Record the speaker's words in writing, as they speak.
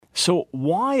So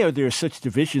why are there such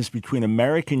divisions between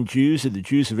American Jews and the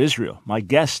Jews of Israel? My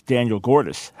guest, Daniel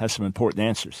Gordis, has some important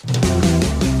answers.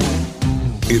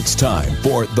 It's time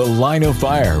for The Line of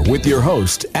Fire with your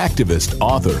host, activist,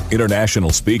 author, international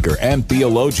speaker, and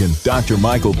theologian, Dr.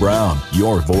 Michael Brown,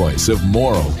 your voice of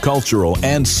moral, cultural,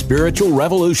 and spiritual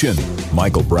revolution.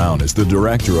 Michael Brown is the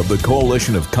director of the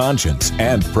Coalition of Conscience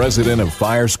and president of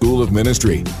Fire School of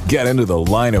Ministry. Get into The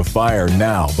Line of Fire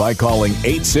now by calling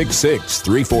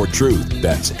 866-34-TRUTH.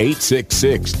 That's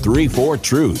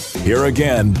 866-34-TRUTH. Here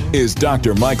again is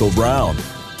Dr. Michael Brown.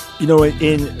 You know,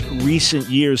 in recent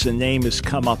years, a name has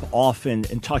come up often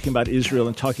in talking about Israel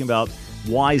and talking about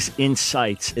wise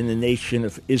insights in the nation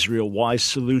of Israel, wise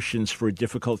solutions for a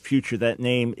difficult future. That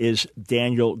name is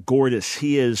Daniel Gordis.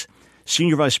 He is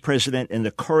Senior Vice President and the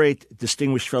Koret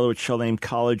Distinguished Fellow at Shalem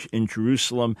College in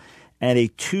Jerusalem and a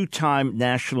two-time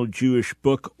National Jewish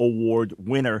Book Award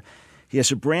winner. He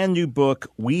has a brand new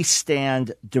book, We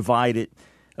Stand Divided.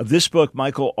 Of this book,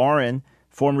 Michael Oren,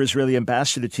 former Israeli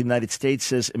ambassador to the United States,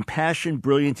 says, impassioned,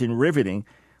 brilliant, and riveting,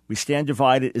 We Stand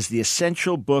Divided is the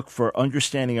essential book for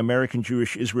understanding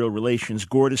American-Jewish-Israel relations.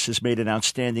 Gordis has made an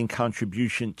outstanding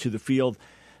contribution to the field.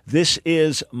 This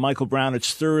is Michael Brown.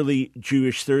 It's Thoroughly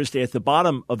Jewish Thursday. At the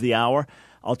bottom of the hour,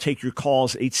 I'll take your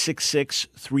calls,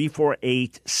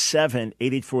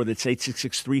 866-348-7884. That's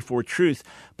 866-34-TRUTH.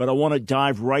 But I want to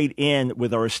dive right in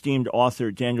with our esteemed author,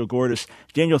 Daniel Gordis.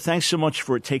 Daniel, thanks so much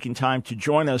for taking time to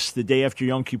join us the day after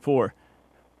Yom Kippur.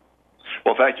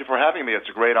 Well, thank you for having me. It's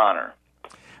a great honor.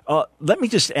 Let me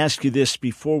just ask you this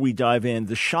before we dive in.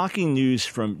 The shocking news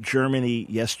from Germany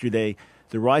yesterday,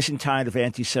 the rising tide of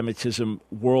anti-Semitism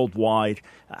worldwide.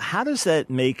 How does that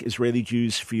make Israeli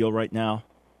Jews feel right now?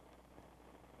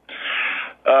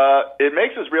 It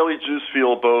makes Israeli Jews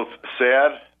feel both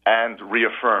sad and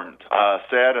reaffirmed.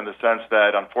 Sad in the sense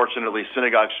that, unfortunately,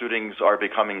 synagogue shootings are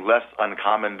becoming less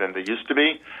uncommon than they used to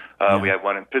be. We had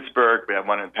one in Pittsburgh, we had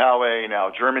one in Poway,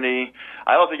 now Germany.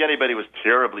 I don't think anybody was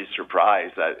terribly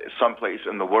surprised that someplace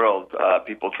in the world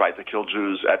people tried to kill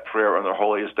Jews at prayer on their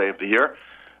holiest day of the year.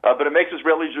 But it makes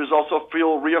Israeli Jews also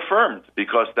feel reaffirmed,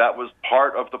 because that was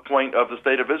part of the point of the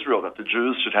State of Israel, that the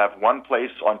Jews should have one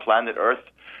place on planet Earth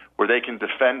where they can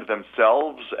defend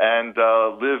themselves and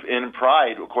live in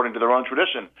pride according to their own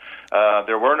tradition.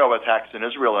 There were no attacks in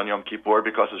Israel on Yom Kippur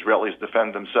because Israelis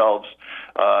defend themselves,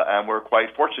 and we're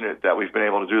quite fortunate that we've been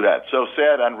able to do that. So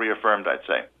sad and reaffirmed, I'd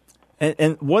say.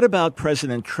 And what about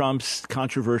President Trump's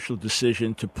controversial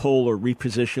decision to pull or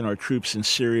reposition our troops in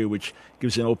Syria, which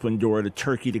gives an open door to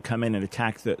Turkey to come in and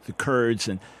attack the Kurds,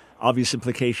 and obvious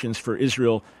implications for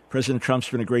Israel? President Trump's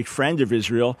been a great friend of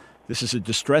Israel. This is a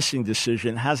distressing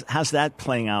decision. How's that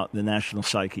playing out in the national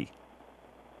psyche?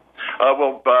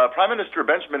 Prime Minister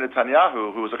Benjamin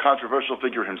Netanyahu, who was a controversial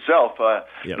figure himself,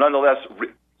 nonetheless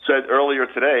said earlier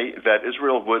today that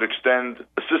Israel would extend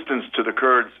assistance to the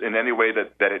Kurds in any way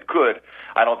that it could.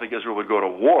 I don't think Israel would go to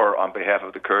war on behalf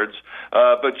of the Kurds,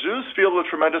 but Jews feel a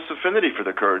tremendous affinity for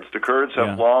the Kurds. The Kurds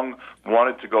have long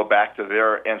wanted to go back to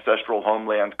their ancestral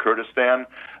homeland, Kurdistan.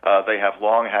 They have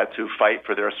long had to fight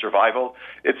for their survival.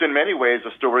 It's in many ways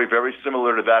a story very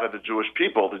similar to that of the Jewish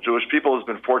people. The Jewish people has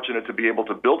been fortunate to be able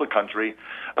to build a country.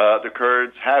 The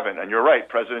Kurds haven't. And you're right,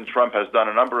 President Trump has done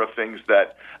a number of things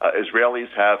that Israelis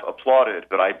have applauded,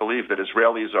 but I believe that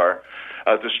Israelis are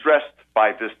distressed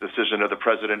by this decision of the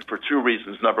president for two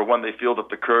reasons. Number one, they feel that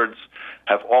the Kurds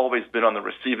have always been on the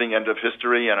receiving end of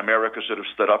history, and America should have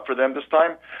stood up for them this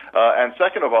time. And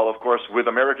second of all, of course, with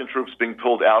American troops being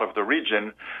pulled out of the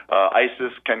region,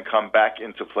 ISIS can come back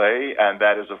into play, and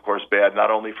that is, of course, bad not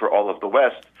only for all of the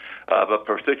West, but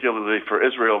particularly for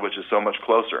Israel, which is so much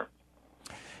closer.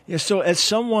 Yeah, so as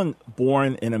someone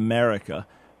born in America,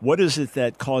 what is it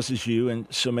that causes you and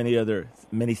so many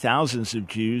thousands of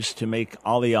Jews to make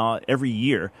Aliyah every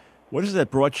year? What is it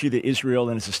that brought you to Israel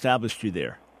and has established you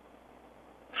there?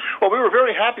 Well, we were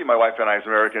very happy, my wife and I, as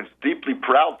Americans, deeply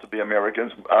proud to be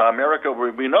Americans. America,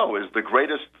 we know, is the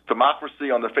greatest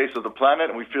democracy on the face of the planet,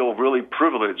 and we feel really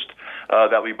privileged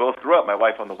that we both grew up, my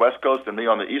wife on the West Coast and me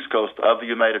on the East Coast of the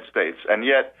United States. And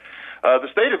yet, the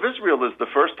State of Israel is the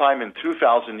first time in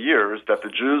 2,000 years that the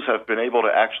Jews have been able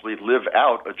to actually live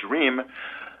out a dream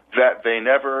that they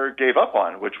never gave up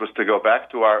on, which was to go back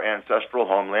to our ancestral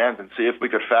homeland and see if we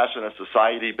could fashion a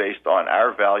society based on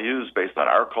our values, based on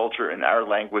our culture and our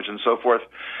language and so forth.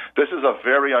 This is a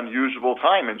very unusual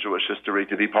time in Jewish history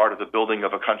to be part of the building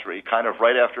of a country, kind of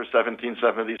right after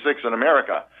 1776 in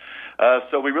America.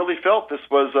 So we really felt this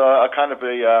was a kind of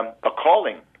a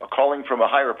calling from a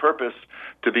higher purpose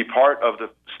to be part of the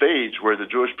stage where the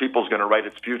Jewish people is going to write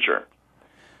its future.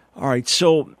 All right,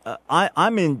 so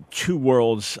I'm in two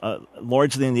worlds,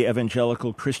 largely in the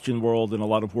evangelical Christian world and a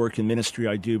lot of work in ministry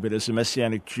I do, but as a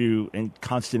Messianic Jew in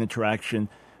constant interaction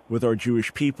with our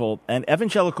Jewish people. And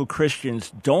evangelical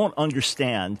Christians don't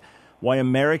understand why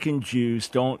American Jews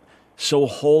don't so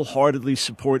wholeheartedly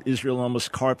support Israel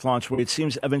almost carte blanche, where it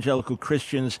seems evangelical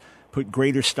Christians put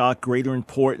greater stock, greater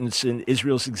importance in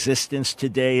Israel's existence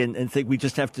today and think we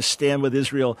just have to stand with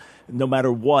Israel no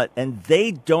matter what. And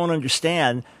they don't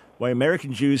understand why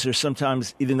American Jews are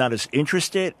sometimes either not as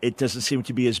interested, it doesn't seem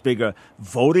to be as big a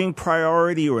voting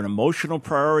priority or an emotional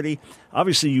priority.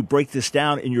 Obviously, you break this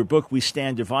down in your book, We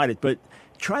Stand Divided, but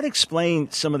try to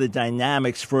explain some of the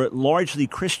dynamics for largely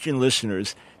Christian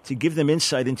listeners to give them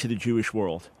insight into the Jewish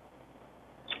world.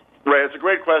 Right, it's a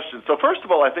great question. So first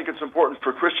of all, I think it's important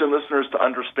for Christian listeners to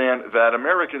understand that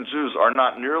American Jews are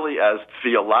not nearly as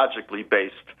theologically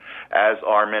based as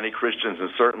are many Christians and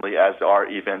certainly as are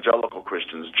evangelical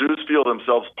Christians. Jews feel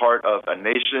themselves part of a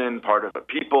nation, part of a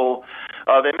people.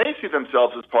 They may see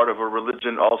themselves as part of a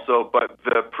religion also, but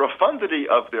the profundity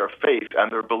of their faith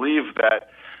and their belief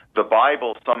that the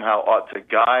Bible somehow ought to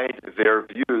guide their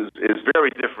views is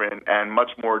very different and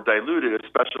much more diluted,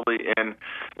 especially in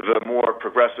the more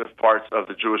progressive parts of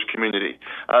the Jewish community.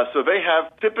 So they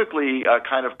have typically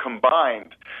kind of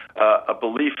combined a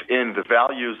belief in the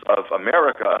values of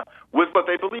America with what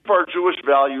they believe are Jewish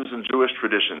values and Jewish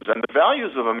traditions. And the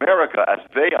values of America, as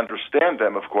they understand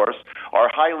them, of course,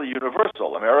 are highly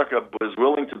universal. America was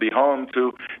willing to be home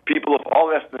to people of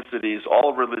all ethnicities,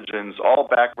 all religions, all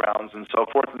backgrounds, and so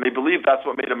forth. And they believe that's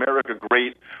what made America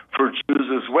great for Jews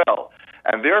as well.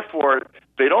 And therefore,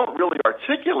 they don't really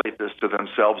articulate this to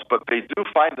themselves, but they do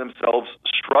find themselves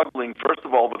struggling, first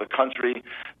of all, with a country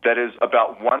that is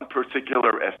about one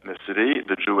particular ethnicity,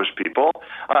 the Jewish people.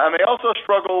 And they also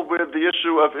struggle with the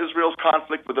issue of Israel's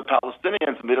conflict with the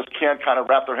Palestinians, and they just can't kind of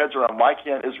wrap their heads around why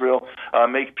can't Israel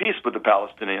make peace with the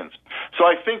Palestinians. So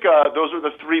I think those are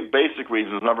the three basic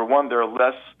reasons. Number one, they're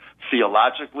less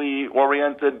theologically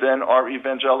oriented than are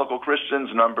evangelical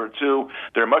Christians. Number two,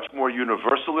 they're much more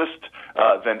universalist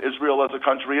than Israel as a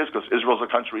country is, because Israel is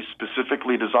a country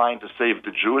specifically designed to save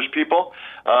the Jewish people.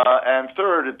 And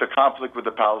third, the conflict with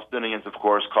the Palestinians, of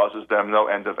course, causes them no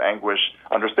end of anguish,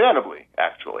 understandably,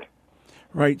 actually.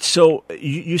 Right. So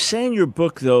you say in your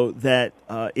book, though, that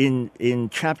in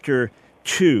chapter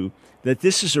 2, that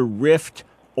this is a rift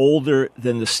older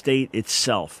than the state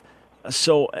itself.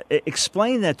 So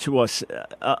explain that to us.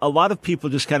 A lot of people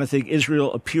just kind of think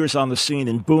Israel appears on the scene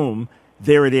and boom,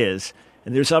 there it is.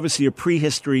 And there's obviously a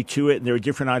prehistory to it, and there are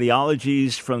different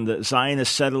ideologies from the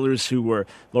Zionist settlers who were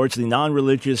largely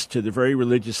non-religious to the very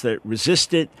religious that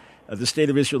resisted the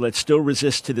state of Israel that still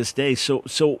resists to this day. So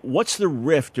what's the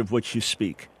rift of which you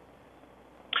speak?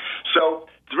 So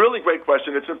it's a really great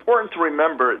question. It's important to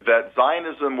remember that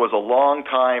Zionism was a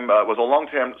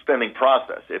long-standing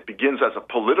process. It begins as a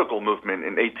political movement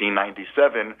in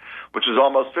 1897, which is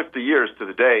almost 50 years to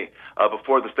the day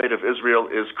before the State of Israel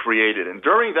is created. And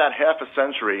during that half a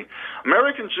century,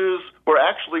 American Jews were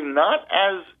actually not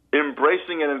as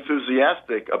embracing and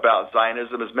enthusiastic about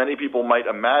Zionism as many people might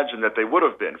imagine that they would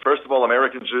have been. First of all,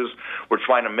 American Jews were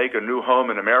trying to make a new home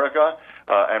in America,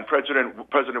 and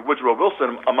President Woodrow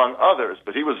Wilson, among others,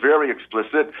 but he was very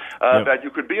explicit that you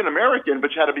could be an American,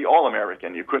 but you had to be all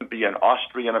American. You couldn't be an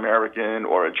Austrian American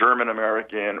or a German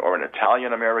American or an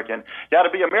Italian American. You had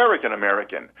to be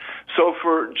American. So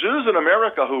for Jews in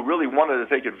America who really wanted to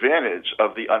take advantage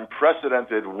of the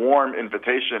unprecedented warm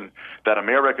invitation that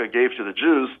America gave to the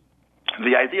Jews,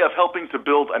 the idea of helping to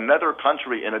build another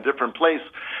country in a different place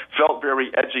felt very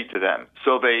edgy to them.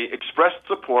 So they expressed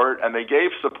support and they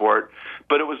gave support,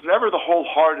 but it was never the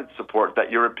wholehearted support that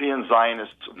European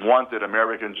Zionists wanted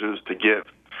American Jews to give.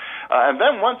 And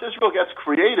then once Israel gets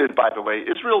created, by the way,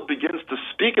 Israel begins to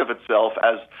speak of itself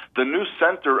as the new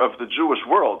center of the Jewish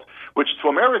world, which to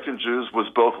American Jews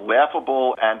was both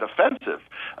laughable and offensive.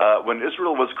 When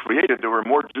Israel was created, there were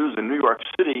more Jews in New York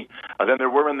City than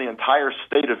there were in the entire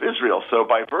state of Israel. So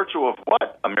by virtue of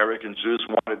what American Jews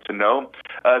wanted to know,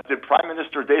 did Prime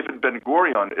Minister David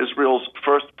Ben-Gurion, Israel's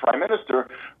first prime minister,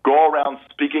 go around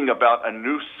speaking about a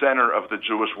new center of the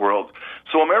Jewish world?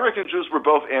 So American Jews were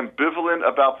both ambivalent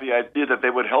about the idea that they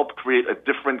would help create a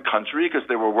different country because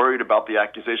they were worried about the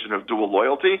accusation of dual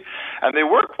loyalty, and they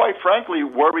were, quite frankly,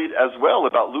 worried as well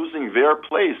about losing their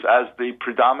place as the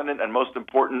predominant and most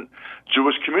important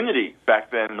Jewish community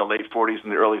back then in the late 40s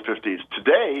and the early 50s.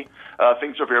 Today,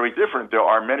 things are very different. There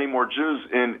are many more Jews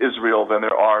in Israel than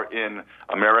there are in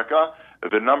America.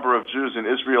 the number of Jews in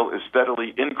Israel is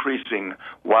steadily increasing,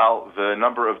 while the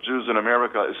number of Jews in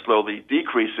America is slowly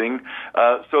decreasing.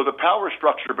 So the power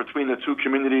structure between the two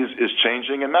communities is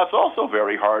changing, and that's also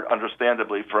very hard,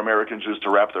 understandably, for American Jews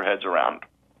to wrap their heads around.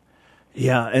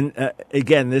 Yeah, and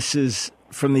again, this is,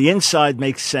 from the inside,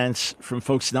 makes sense. From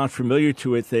folks not familiar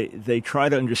to it, they try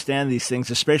to understand these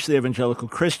things, especially evangelical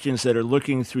Christians that are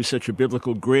looking through such a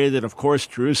biblical grid. And, of course,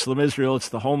 Jerusalem, Israel, it's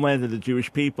the homeland of the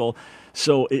Jewish people.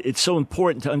 So it's so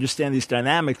important to understand these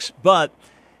dynamics. But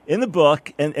in the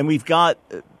book, and we've got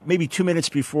maybe 2 minutes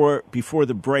before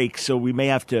the break, so we may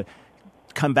have to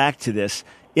come back to this.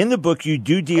 In the book, you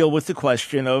do deal with the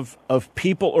question of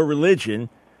people or religion,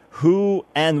 who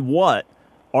and what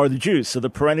are the Jews. So the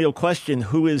perennial question,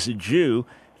 who is a Jew?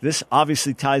 This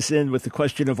obviously ties in with the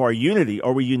question of our unity.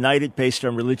 Are we united based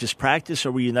on religious practice?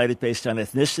 Are we united based on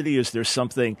ethnicity? Is there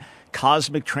something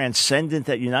cosmic, transcendent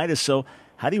that unites us? So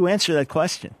how do you answer that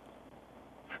question?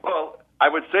 Well, I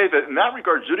would say that in that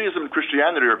regard, Judaism and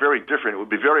Christianity are very different. It would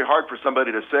be very hard for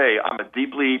somebody to say, I'm a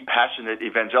deeply passionate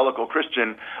evangelical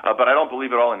Christian, but I don't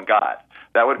believe at all in God.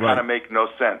 That would kind of make no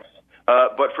sense.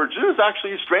 But for Jews,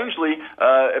 actually, strangely,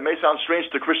 it may sound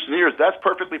strange to Christian ears, that's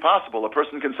perfectly possible. A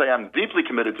person can say, I'm deeply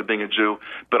committed to being a Jew,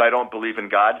 but I don't believe in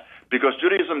God, because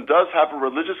Judaism does have a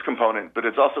religious component, but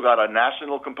it's also got a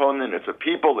national component. It's a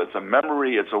people, it's a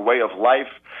memory, it's a way of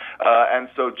life. And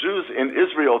so Jews in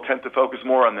Israel tend to focus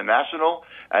more on the national,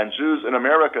 and Jews in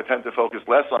America tend to focus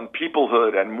less on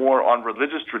peoplehood and more on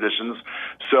religious traditions.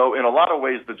 So in a lot of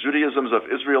ways, the Judaisms of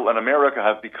Israel and America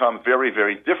have become very,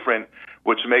 very different,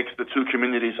 which makes the two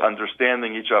communities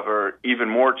understanding each other even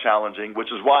more challenging, which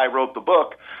is why I wrote the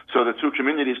book, so the two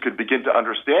communities could begin to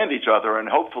understand each other and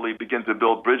hopefully begin to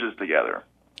build bridges together.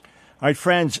 All right,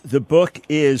 friends, the book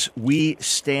is We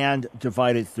Stand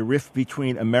Divided, the rift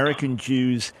between American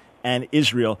Jews and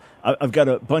Israel. I've got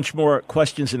a bunch more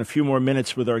questions in a few more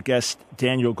minutes with our guest,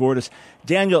 Daniel Gordis.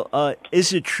 Daniel,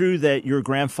 is it true that your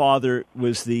grandfather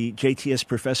was the JTS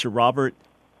professor Robert?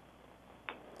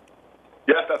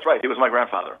 Yes, that's right. He was my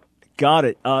grandfather. Got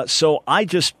it. So I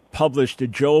just published a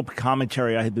Job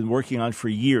commentary I had been working on for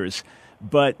years,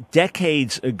 but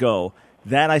decades ago,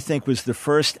 that I think was the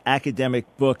first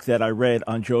academic book that I read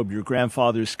on Job. Your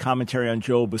grandfather's commentary on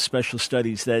Job with special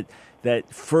studies that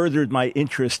furthered my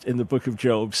interest in the book of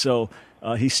Job. So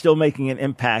he's still making an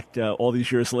impact all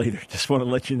these years later. Just want to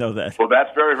let you know that. Well, that's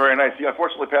very, very nice. He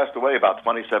unfortunately passed away about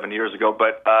 27 years ago,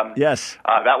 but yes,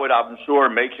 that would, I'm sure,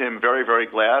 make him very, very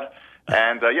glad.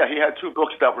 And, he had two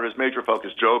books that were his major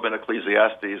focus, Job and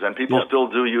Ecclesiastes, and people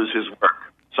still do use his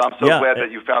work. So I'm so glad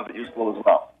that you found it useful as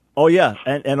well. Oh, yeah,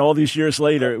 and all these years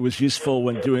later, it was useful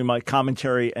when doing my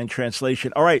commentary and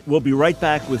translation. All right, we'll be right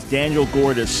back with Daniel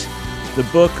Gordis, the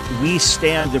book We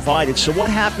Stand Divided. So what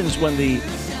happens when the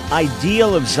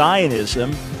ideal of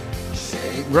Zionism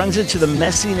runs into the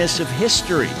messiness of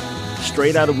history?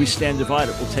 Straight out of We Stand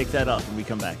Divided. We'll take that up when we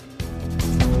come back.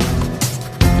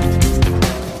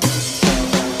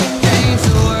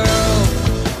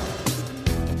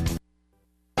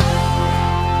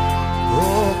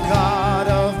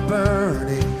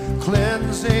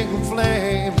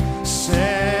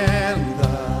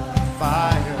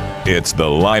 It's The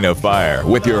Line of Fire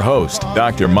with your host,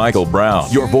 Dr. Michael Brown,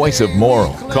 your voice of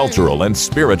moral, cultural, and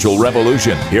spiritual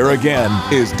revolution. Here again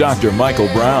is Dr. Michael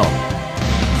Brown.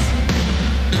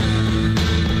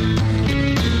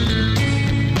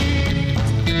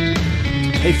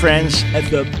 Hey, friends,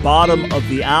 at the bottom of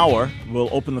the hour,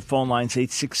 we'll open the phone lines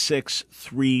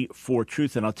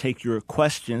 866-34-TRUTH, and I'll take your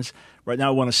questions. Right now,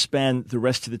 I want to spend the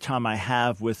rest of the time I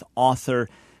have with author,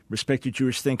 respected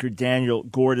Jewish thinker Daniel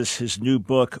Gordis, his new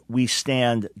book, We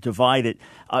Stand Divided.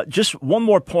 Just one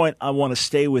more point I want to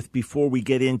stay with before we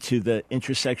get into the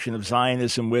intersection of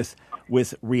Zionism with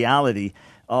reality.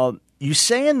 You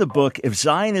say in the book, if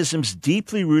Zionism's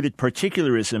deeply rooted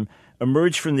particularism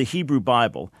emerged from the Hebrew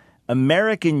Bible,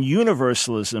 American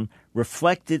universalism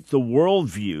reflected the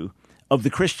worldview of the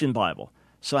Christian Bible.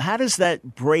 So how does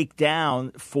that break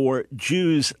down for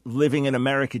Jews living in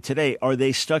America today? Are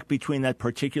they stuck between that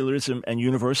particularism and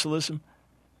universalism?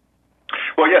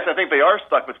 Well, yes, I think they are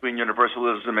stuck between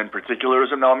universalism and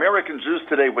particularism. Now, American Jews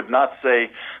today would not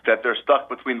say that they're stuck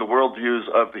between the worldviews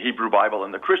of the Hebrew Bible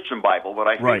and the Christian Bible. What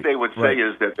I think they would say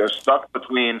is that they're stuck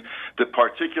between the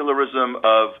particularism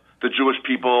of the Jewish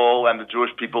people and the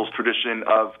Jewish people's tradition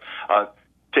of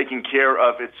taking care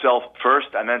of itself first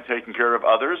and then taking care of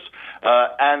others,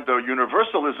 and the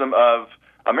universalism of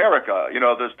America.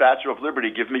 The Statue of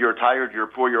Liberty, give me you're tired, you're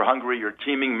poor, you're hungry, you're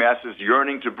teeming masses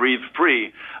yearning to breathe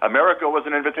free. America was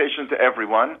an invitation to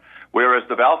everyone, whereas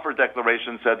the Balfour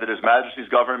Declaration said that His Majesty's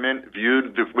government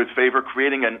viewed with favor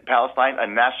creating in Palestine a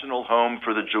national home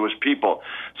for the Jewish people.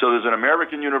 So there's an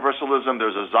American universalism,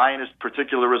 there's a Zionist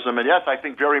particularism, and yes, I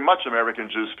think very much American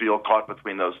Jews feel caught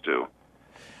between those two.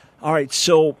 All right,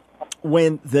 so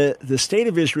when the State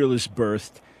of Israel is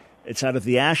birthed, it's out of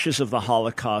the ashes of the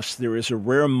Holocaust. There is a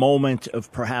rare moment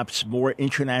of perhaps more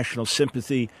international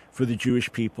sympathy for the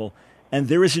Jewish people. And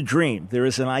there is a dream. There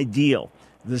is an ideal,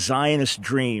 the Zionist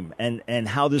dream, and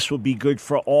how this will be good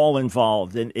for all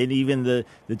involved. And even the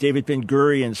David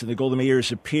Ben-Gurions and the Golda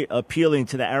Meirs appealing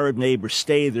to the Arab neighbors,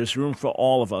 stay, there's room for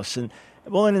all of us. And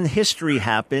then history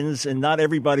happens, and not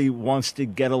everybody wants to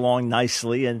get along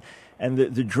nicely, and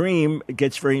the dream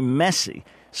gets very messy.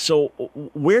 So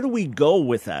where do we go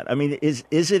with that? I mean, is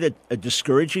it a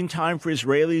discouraging time for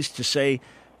Israelis to say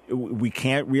we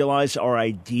can't realize our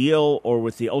ideal, or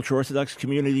with the ultra-Orthodox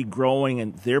community growing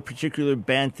and their particular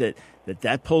bent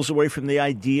that pulls away from the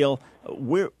ideal?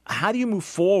 How do you move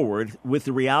forward with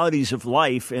the realities of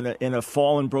life in a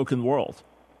fallen, broken world?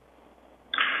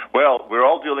 Well, we're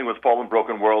all dealing with fallen,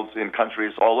 broken worlds in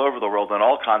countries all over the world, on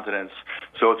all continents.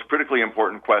 So it's a critically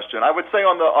important question. I would say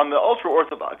on the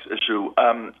ultra-Orthodox issue,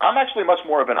 I'm actually much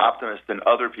more of an optimist than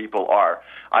other people are.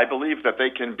 I believe that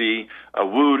they can be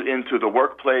wooed into the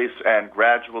workplace, and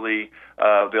gradually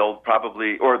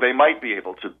they might be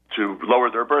able to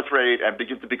lower their birth rate and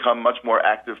begin to become much more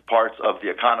active parts of the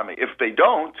economy. If they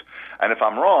don't, and if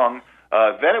I'm wrong,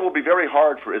 then it will be very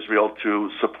hard for Israel to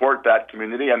support that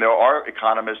community, and there are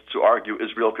economists who argue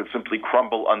Israel could simply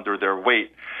crumble under their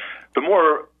weight. The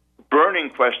more burning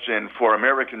question for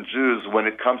American Jews when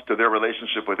it comes to their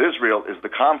relationship with Israel is the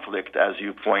conflict, as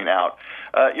you point out.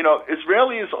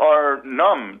 Israelis are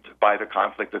numbed by the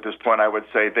conflict at this point, I would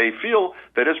say. They feel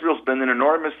that Israel's been an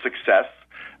enormous success.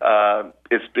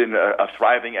 It's been a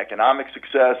thriving economic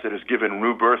success. It has given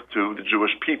new birth to the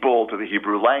Jewish people, to the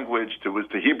Hebrew language, to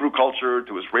Hebrew culture,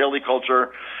 to Israeli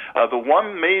culture. The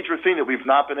one major thing that we've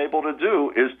not been able to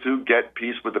do is to get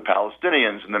peace with the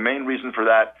Palestinians. And the main reason for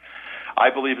that, I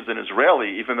believe, as an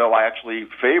Israeli, even though I actually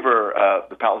favor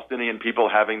the Palestinian people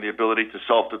having the ability to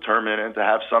self-determine and to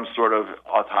have some sort of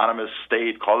autonomous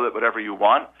state, call it whatever you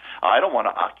want. I don't want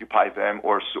to occupy them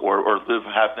or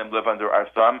have them live under our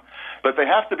thumb. But they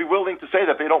have to be willing to say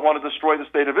that they don't want to destroy the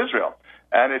state of Israel.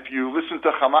 And if you listen to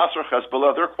Hamas or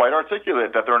Hezbollah, they're quite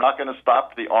articulate that they're not going to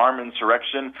stop the armed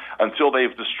insurrection until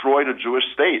they've destroyed a Jewish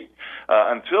state.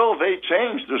 Until they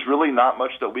change, there's really not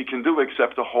much that we can do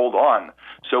except to hold on.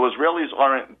 So Israelis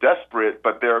aren't desperate,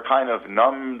 but they're kind of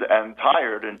numbed and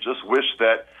tired and just wish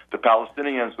that the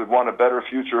Palestinians would want a better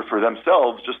future for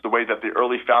themselves, just the way that the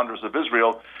early founders of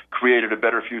Israel created a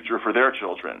better future for their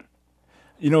children.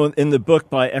 In the book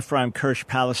by Ephraim Kirsch,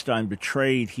 Palestine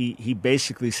Betrayed, he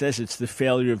basically says it's the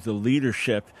failure of the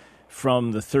leadership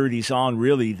from the 30s on,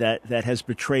 really, that has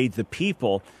betrayed the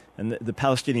people, and the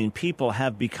Palestinian people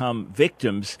have become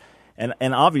victims.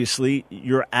 And obviously,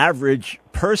 your average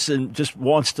person just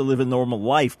wants to live a normal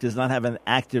life, does not have an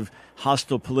active,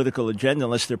 hostile political agenda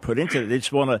unless they're put into it. They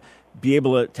just want to be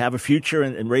able to have a future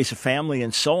and raise a family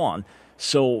and so on.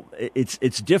 So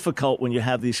it's difficult when you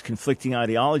have these conflicting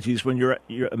ideologies. When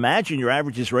you imagine your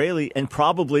average Israeli and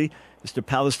probably just a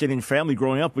Palestinian family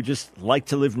growing up would just like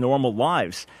to live normal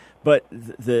lives. But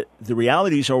the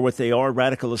realities are what they are.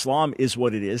 Radical Islam is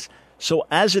what it is. So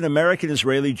as an American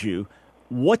Israeli Jew,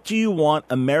 what do you want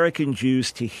American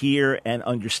Jews to hear and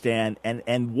understand?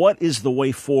 And what is the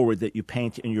way forward that you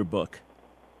paint in your book?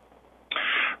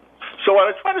 So what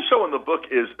I try to show in the book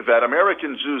is that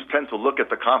American Jews tend to look at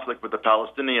the conflict with the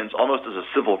Palestinians almost as a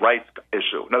civil rights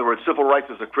issue. In other words, civil rights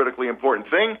is a critically important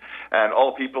thing, and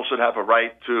all people should have a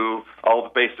right to all the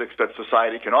basics that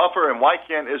society can offer, and why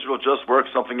can't Israel just work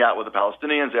something out with the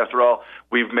Palestinians? After all,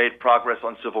 we've made progress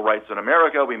on civil rights in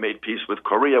America. We made peace with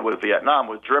Korea, with Vietnam,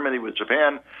 with Germany, with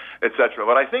Japan, etc.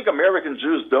 What I think American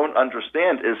Jews don't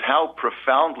understand is how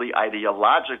profoundly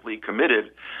ideologically committed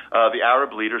the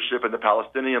Arab leadership and the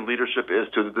Palestinian leadership is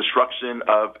to the destruction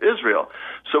of Israel.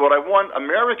 So what I want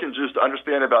American Jews to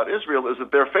understand about Israel is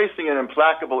that they're facing an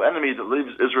implacable enemy that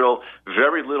leaves Israel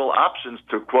very little options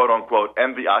to, quote-unquote,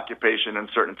 end the occupation and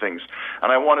certain things.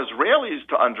 And I want Israelis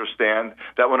to understand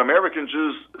that when American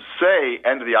Jews say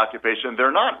end the occupation,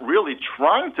 they're not really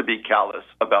trying to be callous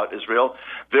about Israel.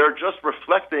 They're just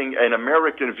reflecting an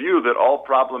American view that all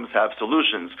problems have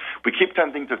solutions. We keep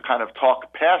tending to kind of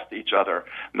talk past each other.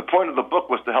 And the point of the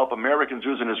book was to help American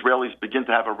Jews and Israelis Israelis begin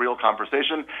to have a real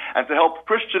conversation, and to help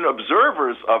Christian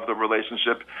observers of the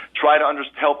relationship try to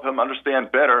help them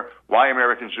understand better why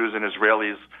American Jews and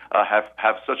Israelis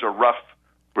have such a rough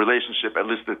relationship, at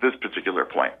least at this particular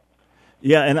point.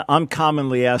 Yeah, and I'm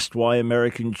commonly asked why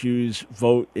American Jews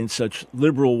vote in such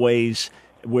liberal ways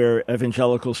where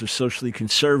evangelicals are socially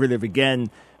conservative. Again,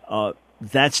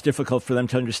 that's difficult for them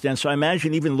to understand. So I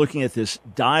imagine even looking at this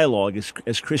dialogue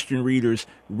as Christian readers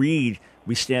read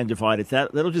We Stand Divided,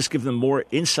 that'll just give them more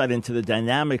insight into the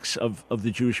dynamics of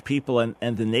the Jewish people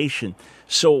and the nation.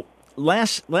 So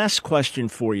last question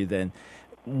for you then.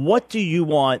 What do you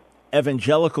want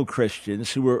evangelical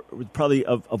Christians, who are probably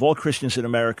of all Christians in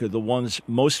America, the ones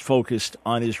most focused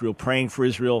on Israel, praying for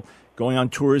Israel, going on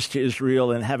tours to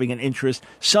Israel and having an interest,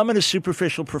 some in a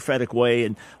superficial prophetic way,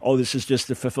 and, this is just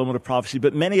the fulfillment of prophecy,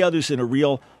 but many others in a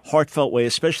real heartfelt way,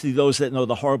 especially those that know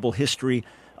the horrible history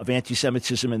of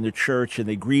anti-Semitism in their church, and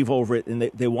they grieve over it, and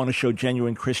they want to show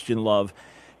genuine Christian love.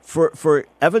 For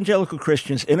evangelical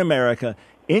Christians in America,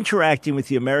 interacting with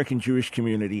the American Jewish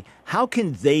community, how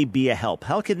can they be a help?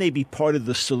 How can they be part of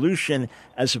the solution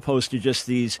as opposed to just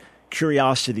these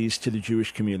curiosities to the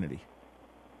Jewish community?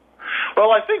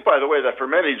 Well, I think, by the way, that for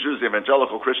many Jews, the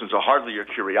evangelical Christians are hardly a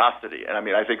curiosity. And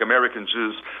I think American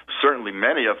Jews, certainly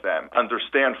many of them,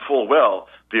 understand full well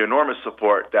the enormous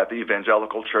support that the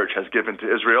evangelical church has given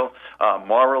to Israel,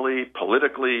 morally,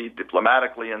 politically,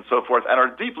 diplomatically, and so forth, and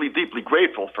are deeply, deeply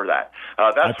grateful for that.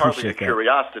 That's hardly a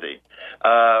curiosity.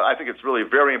 I think it's really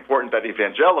very important that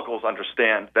evangelicals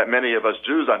understand, that many of us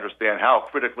Jews understand how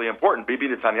critically important. Bibi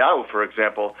Netanyahu, for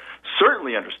example,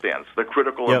 certainly understands the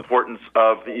critical importance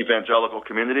of the evangelical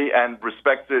community and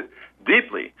respects it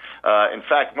deeply. In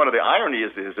fact, one of the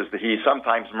ironies is that he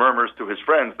sometimes murmurs to his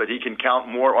friends that he can count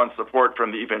more on support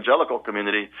from the evangelical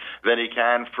community than he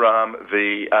can from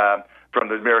the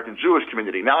American Jewish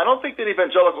community. Now, I don't think that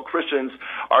evangelical Christians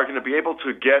are going to be able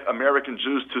to get American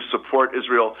Jews to support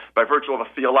Israel by virtue of a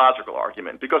theological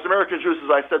argument, because American Jews, as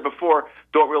I said before,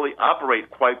 don't really operate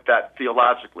quite that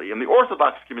theologically. In the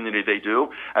Orthodox community, they do,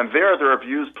 and their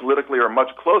views politically are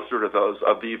much closer to those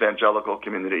of the evangelical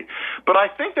community. But I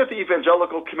think that the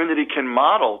evangelical community can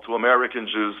model to American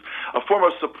Jews a form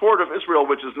of support of Israel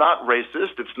which is not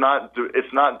racist, it's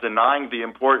not denying the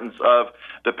importance of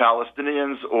the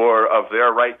Palestinians or of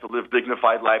their right to live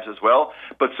dignified lives as well,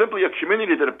 but simply a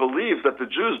community that believes that the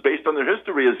Jews, based on their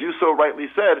history, as you so rightly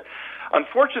said,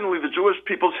 unfortunately, the Jewish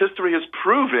people's history has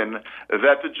proven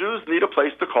that the Jews need a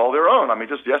place to call their own.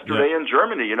 Just yesterday in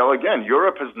Germany, again,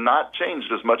 Europe has not changed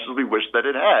as much as we wish that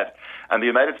it had. And the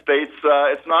United States,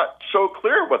 it's not so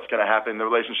clear what's going to happen in the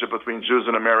relationship between Jews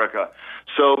and America.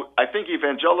 So I think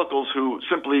evangelicals who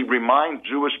simply remind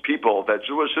Jewish people that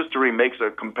Jewish history makes a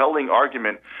compelling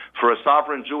argument for a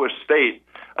sovereign Jewish state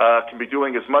can be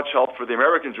doing as much help for the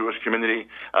American Jewish community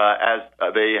as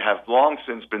they have long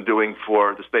since been doing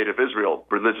for the state of Israel,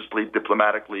 religiously,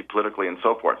 diplomatically, politically, and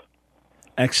so forth.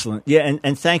 Excellent. Yeah,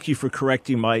 and thank you for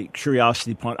correcting my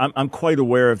curiosity point. I'm quite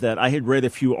aware of that. I had read a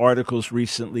few articles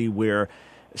recently where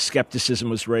skepticism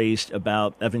was raised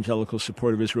about evangelical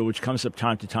support of Israel, which comes up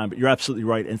time to time. But you're absolutely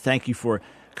right, and thank you for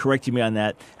correcting me on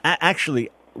that. Actually,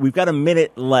 we've got a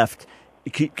minute left.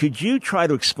 Could you try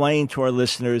to explain to our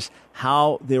listeners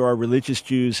how there are religious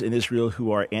Jews in Israel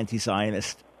who are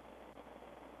anti-Zionist?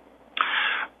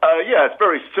 Yeah, it's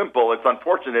very simple. It's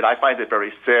unfortunate. I find it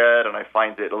very sad, and I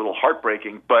find it a little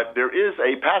heartbreaking. But there is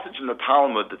a passage in the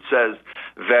Talmud that says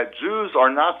that Jews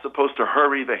are not supposed to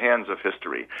hurry the hands of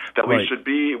history, that we should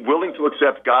be willing to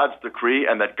accept God's decree,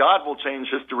 and that God will change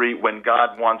history when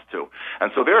God wants to.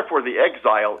 And so therefore the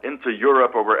exile into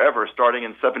Europe or wherever, starting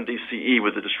in 70 CE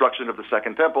with the destruction of the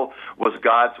Second Temple, was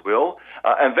God's will.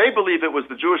 And they believe it was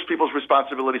the Jewish people's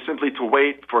responsibility simply to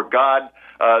wait for God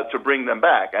to bring them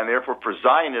back, and therefore for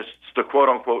Zionists to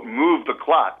quote-unquote move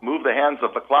the hands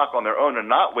of the clock on their own and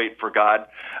not wait for God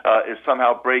is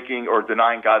somehow breaking or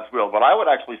denying God's will. What I would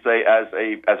actually say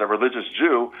as a religious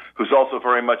Jew who's also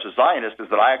very much a Zionist is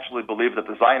that I actually believe that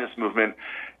the Zionist movement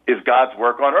is God's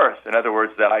work on earth. In other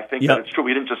words, that I think that it's true.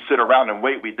 We didn't just sit around and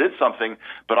wait. We did something,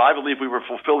 but I believe we were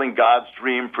fulfilling God's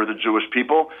dream for the Jewish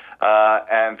people,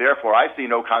 and therefore I see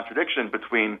no contradiction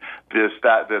between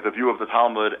the view of the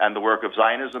Talmud and the work of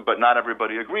Zionism, but not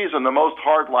everybody agrees, and the most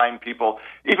hardline people,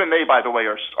 even they, by the way,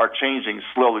 are changing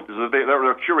slowly.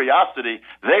 Their curiosity,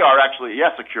 they are actually,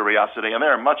 yes, a curiosity, and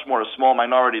they are much more a small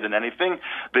minority than anything.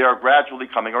 They are gradually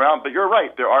coming around, but you're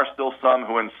right, there are still some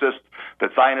who insist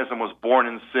that Zionism was born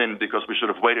in sin because we should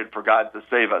have waited for God to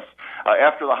save us.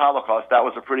 After the Holocaust, that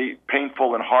was a pretty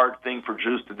painful and hard thing for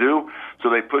Jews to do, so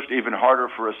they pushed even harder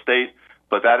for a state,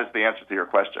 but that is the answer to your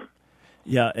question.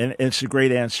 Yeah, and it's a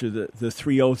great answer. The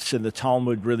three oaths in the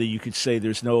Talmud, really, you could say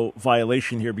there's no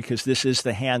violation here because this is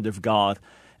the hand of God.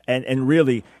 And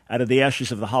really, out of the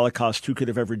ashes of the Holocaust, who could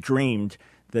have ever dreamed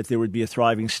that there would be a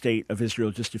thriving state of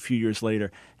Israel just a few years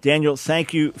later? Daniel,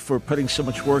 thank you for putting so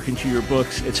much work into your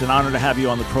books. It's an honor to have you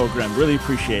on the program. Really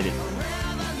appreciate it.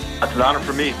 It's an honor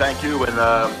for me. Thank you, and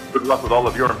good luck with all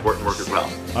of your important work as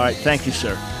well. All right. Thank you,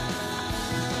 sir.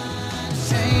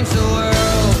 Change the world.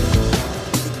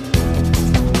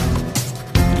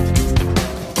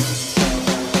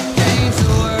 Change the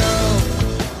world.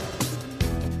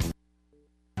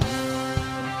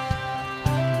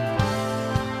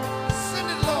 Send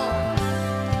it, Lord.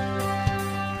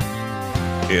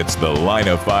 It's The Line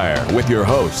of Fire with your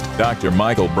host, Dr.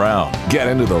 Michael Brown. Get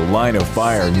into the Line of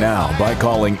Fire now by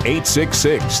calling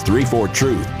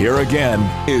 866-34-TRUTH. Here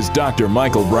again is Dr.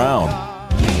 Michael Brown.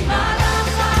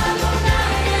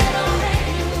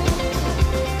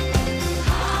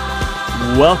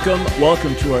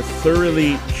 Welcome to our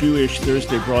Thoroughly Jewish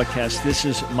Thursday broadcast. This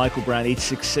is Michael Brown.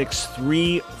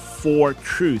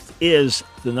 866-34-TRUTH is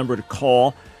the number to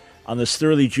call on this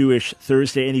Thoroughly Jewish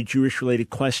Thursday. Any Jewish-related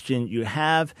question you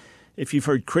have, if you've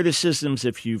heard criticisms,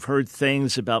 if you've heard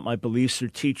things about my beliefs or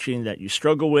teaching that you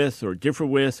struggle with or differ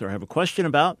with or have a question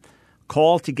about,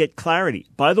 call to get clarity.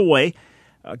 By the way,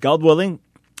 God willing,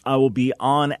 I will be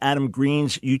on Adam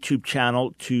Green's YouTube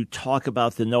channel to talk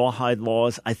about the Noahide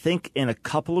laws, I think in a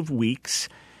couple of weeks.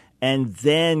 And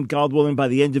then, God willing, by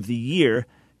the end of the year,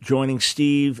 joining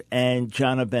Steve and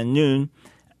Jana Ben Nun.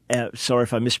 Sorry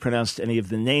if I mispronounced any of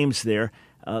the names there.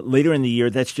 Later in the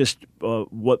year, that's just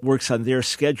what works on their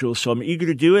schedule. So I'm eager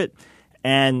to do it.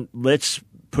 And let's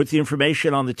put the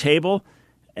information on the table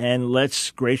and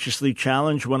let's graciously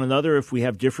challenge one another if we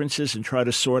have differences and try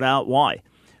to sort out why.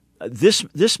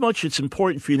 This much it's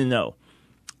important for you to know.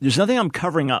 There's nothing I'm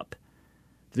covering up.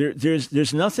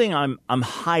 There's nothing I'm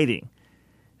hiding.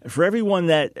 For everyone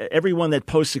that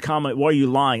posts a comment, why are you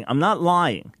lying? I'm not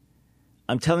lying.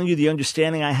 I'm telling you the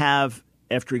understanding I have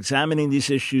after examining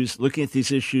these issues, looking at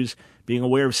these issues, being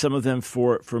aware of some of them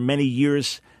for many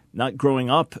years, not growing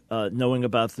up knowing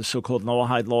about the so-called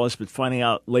Noahide laws, but finding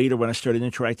out later when I started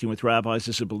interacting with rabbis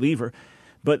as a believer.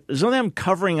 But there's nothing I'm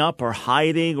covering up or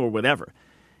hiding or whatever.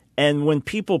 And when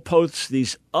people post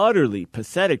these utterly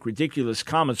pathetic, ridiculous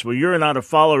comments, well, you're not a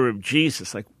follower of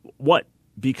Jesus, like what?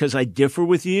 Because I differ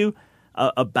with you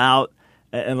about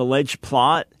an alleged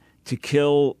plot to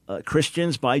kill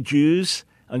Christians by Jews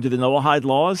under the Noahide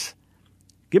laws?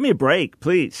 Give me a break,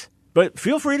 please. But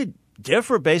feel free to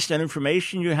differ based on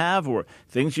information you have or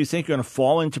things you think are going to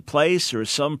fall into place or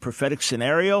some prophetic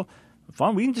scenario.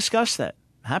 Fine, we can discuss that.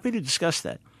 Happy to discuss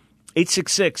that.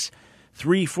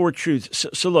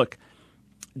 866-34-TRUTH. So look,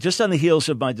 just on the heels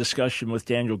of my discussion with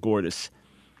Daniel Gordis,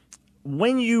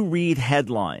 when you read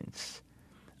headlines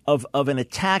of an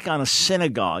attack on a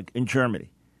synagogue in Germany,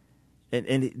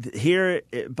 and here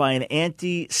by an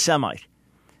anti-Semite,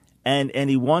 and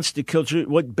he wants to kill Jews,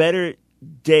 what better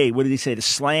day, what did he say, to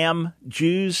slam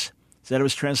Jews? Is that it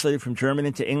was translated from German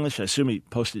into English? I assume he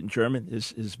posted it in German,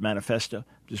 his manifesto,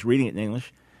 just reading it in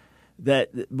English. That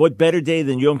what better day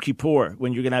than Yom Kippur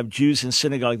when you're going to have Jews in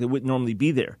synagogue that wouldn't normally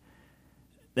be there?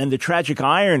 And the tragic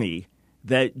irony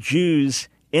that Jews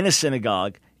in a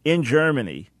synagogue in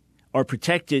Germany are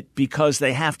protected because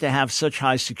they have to have such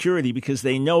high security because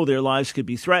they know their lives could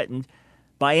be threatened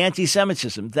by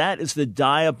anti-Semitism. That is the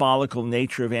diabolical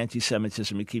nature of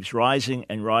anti-Semitism. It keeps rising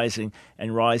and rising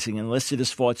and rising. Unless it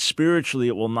is fought spiritually,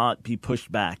 it will not be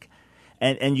pushed back.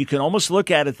 And you can almost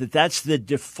look at it that that's the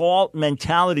default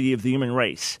mentality of the human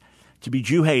race, to be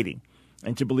Jew-hating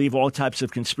and to believe all types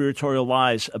of conspiratorial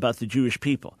lies about the Jewish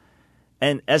people.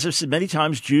 And as I've said many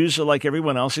times, Jews are like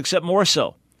everyone else, except more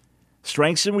so.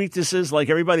 Strengths and weaknesses like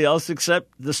everybody else,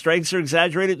 except the strengths are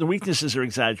exaggerated, the weaknesses are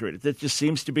exaggerated. That just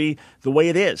seems to be the way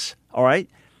it is, all right?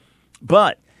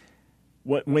 But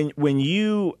when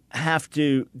you have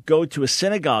to go to a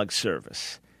synagogue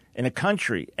service in a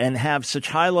country and have such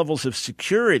high levels of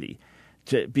security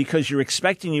because you're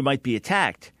expecting you might be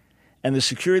attacked, and the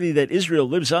security that Israel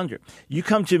lives under. You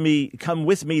come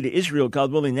with me to Israel,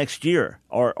 God willing, next year,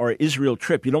 our Israel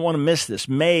trip. You don't want to miss this.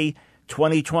 May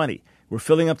 2020. We're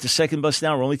filling up the second bus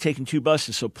now. We're only taking 2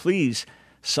 buses. So please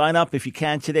sign up if you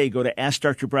can today. Go to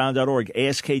AskDrBrown.org,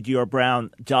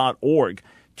 AskDrBrown.org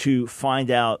to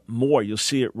find out more. You'll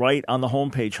see it right on the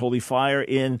homepage, Holy Fire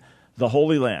in the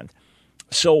Holy Land.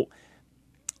 So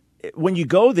when you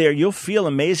go there, you'll feel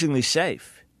amazingly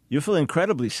safe. You'll feel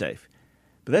incredibly safe.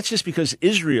 But that's just because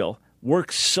Israel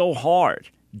works so hard,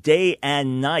 day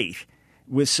and night,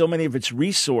 with so many of its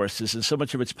resources and so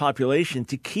much of its population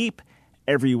to keep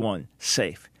everyone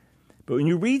safe. But when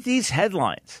you read these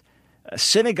headlines, a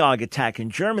synagogue attack in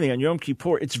Germany on Yom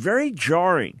Kippur, it's very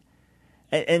jarring.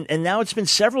 And now it's been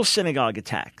several synagogue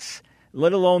attacks,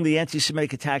 let alone the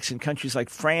anti-Semitic attacks in countries like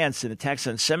France and attacks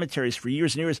on cemeteries for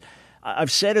years and years.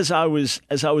 I've said as I was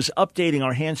updating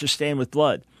Our Hands Are Stained with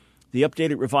Blood, the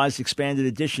updated, revised, expanded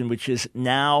edition, which is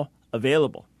now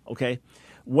available. Okay,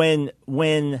 when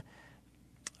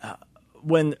I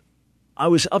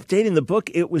was updating the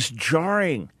book, it was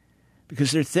jarring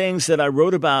because there are things that I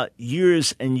wrote about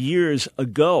years and years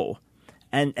ago,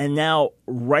 and now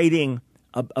writing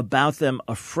about them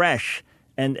afresh,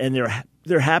 and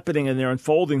they're happening and they're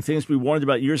unfolding. Things we warned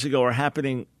about years ago are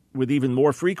happening with even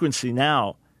more frequency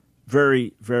now.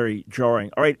 Very, very jarring.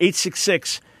 All right,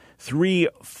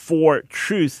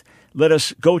 866-34-TRUTH. Let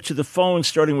us go to the phone,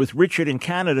 starting with Richard in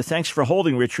Canada. Thanks for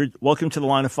holding, Richard. Welcome to the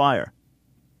Line of Fire.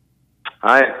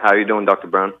 Hi, how are you doing, Dr.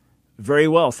 Brown? Very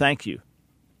well, thank you.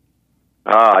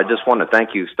 I just want to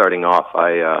thank you starting off.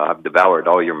 I've devoured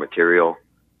all your material.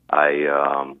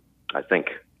 I think,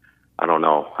 I don't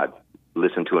know, I've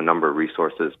listened to a number of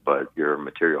resources, but your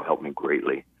material helped me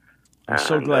greatly. I'm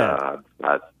so glad.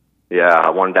 I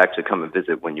wanted to actually come and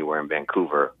visit when you were in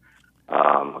Vancouver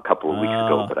a couple of weeks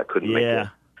ago, but I couldn't make it.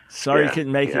 Sorry you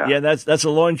couldn't make it. Yeah, that's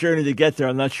a long journey to get there.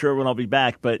 I'm not sure when I'll be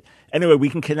back. But anyway, we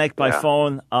can connect by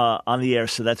phone on the air,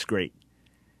 so that's great.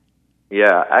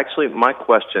 Yeah, actually, my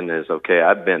question is, okay,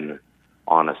 I've been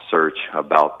on a search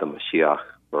about the Mashiach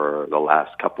for the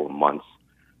last couple of months.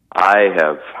 I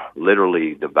have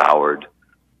literally devoured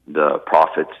the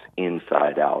prophets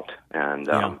inside out. And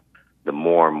the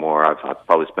more and more, I've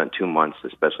probably spent 2 months,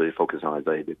 especially focused on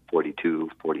Isaiah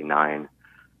 42, 49,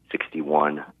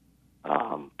 61,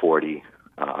 40,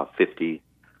 50,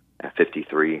 and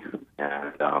 53.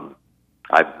 And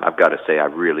I've got to say, I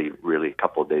really, a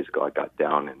couple of days ago, I got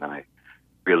down and I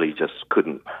really just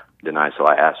couldn't deny. So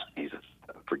I asked Jesus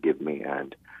to forgive me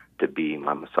and to be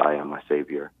my Messiah, my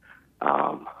Savior,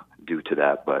 due to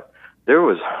that. But there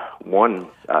was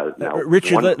one.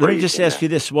 Richard, let me just ask you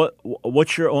this: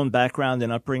 what's your own background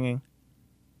and upbringing?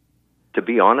 To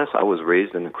be honest, I was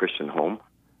raised in a Christian home.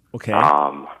 Okay.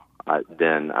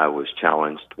 Then I was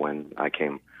challenged when I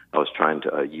came. I was trying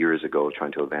to years ago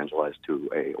trying to evangelize to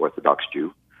a Orthodox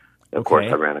Jew. Of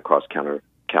course, I ran across counter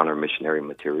missionary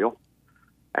material,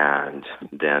 and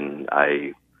then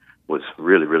I was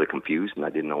really confused and I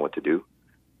didn't know what to do,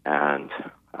 and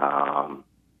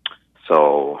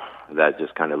so that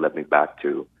just kind of led me back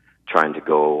to trying to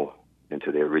go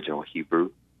into the original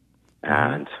Hebrew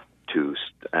and to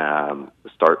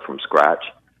start from scratch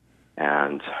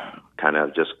and kind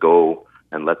of just go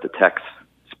and let the text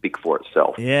speak for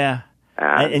itself. Yeah.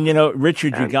 And you know,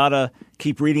 Richard, you got to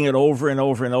keep reading it over and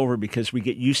over and over because we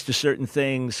get used to certain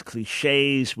things,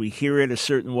 cliches, we hear it a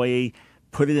certain way,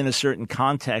 put it in a certain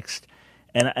context.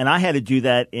 And I had to do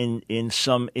that in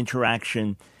some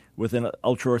interaction with an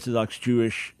ultra-Orthodox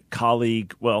Jewish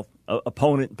colleague, well,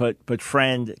 opponent, but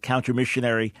friend,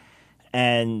 counter-missionary,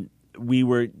 and we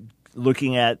were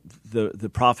looking at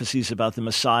the prophecies about the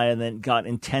Messiah and then got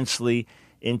intensely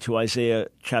into Isaiah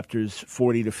chapters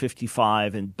 40 to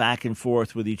 55 and back and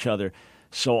forth with each other.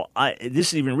 So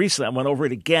this is even recently. I went over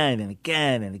it again and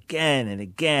again and again and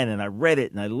again, and I read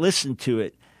it and I listened to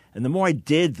it. And the more I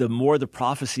did, the more the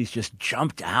prophecies just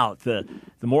jumped out, the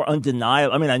more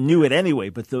undeniable. I mean, I knew it anyway,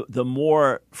 but the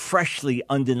more freshly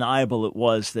undeniable it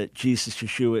was that Jesus,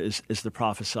 Yeshua, is the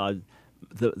prophesied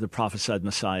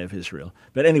Messiah of Israel.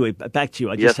 But anyway, back to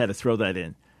you. I just had to throw that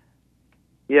in.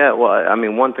 Yeah, well, I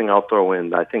mean, one thing I'll throw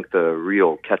in, I think the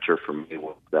real catcher for me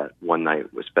was that one night,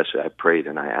 especially I prayed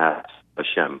and I asked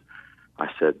Hashem, I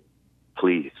said,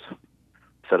 please, I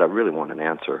said, I really want an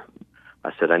answer.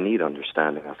 I said, I need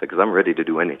understanding. I said, because I'm ready to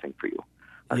do anything for you.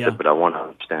 I said, but I want to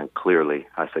understand clearly.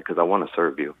 I said, because I want to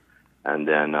serve you. And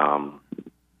then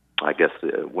I guess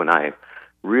when I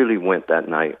really went that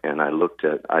night and I looked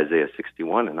at Isaiah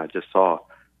 61 and I just saw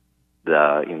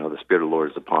the Spirit of the Lord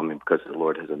is upon me because the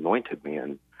Lord has anointed me.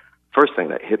 And first thing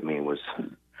that hit me was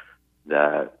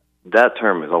that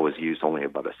term is always used only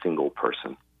about a single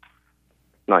person,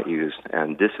 not used.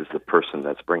 And this is the person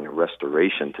that's bringing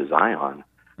restoration to Zion.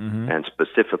 And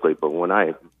specifically, but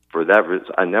I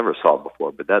never saw it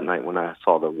before, but that night when I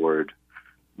saw the word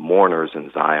mourners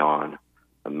in Zion,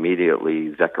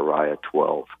 immediately Zechariah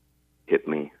 12 hit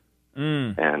me.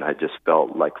 And I just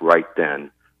felt like right then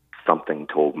something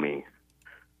told me,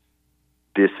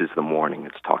 this is the mourning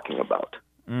it's talking about.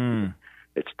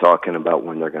 It's talking about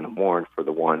when they're going to mourn for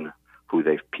the one who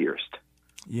they've pierced.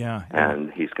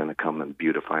 And he's going to come and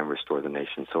beautify and restore the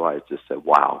nation. So I just said,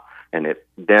 wow. And it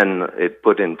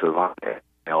put into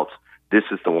else, this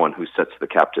is the one who sets the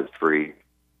captives free.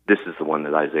 this is the one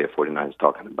that Isaiah 49 is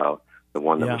talking about, the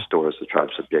one that restores the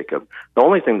tribes of Jacob. The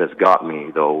only thing that's got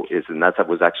me, though, is, and that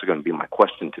was actually going to be my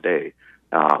question today,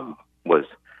 was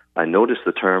I noticed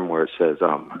the term where it says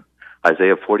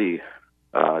Isaiah 42:6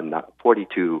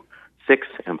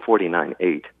 and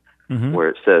 49:8, where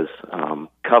it says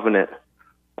covenant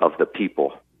of the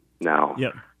people. Now,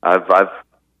 I'm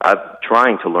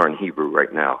trying to learn Hebrew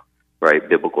right now, right,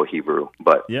 biblical Hebrew,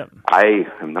 but I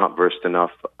am not versed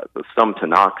enough. Some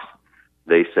Tanakhs,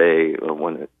 they say,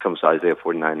 when it comes to Isaiah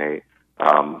 49:8,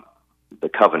 the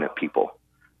covenant people.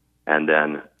 And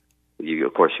then,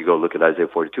 of course, you go look at Isaiah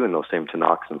 42 in those same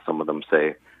Tanakhs, and some of them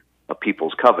say a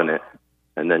people's covenant.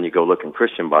 And then you go look in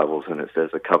Christian Bibles, and it says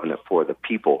a covenant for the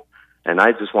people. And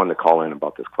I just wanted to call in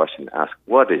about this question, ask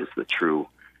what is the true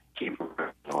Hebrew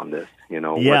on this?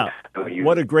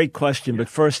 What a great question. But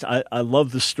first, I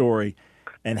love the story,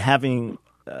 and having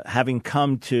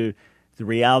come to the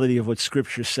reality of what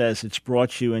Scripture says, it's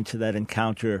brought you into that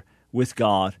encounter with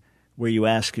God where you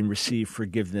ask and receive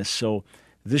forgiveness. So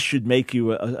this should make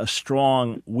you a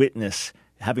strong witness.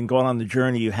 Having gone on the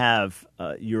journey you have,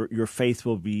 your faith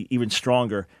will be even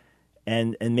stronger,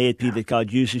 and may it be that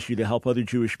God uses you to help other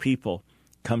Jewish people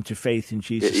come to faith in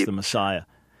Jesus the Messiah.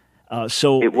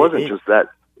 So it wasn't just that.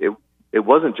 It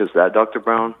wasn't just that, Dr.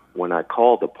 Brown. When I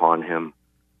called upon him,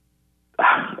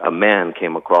 a man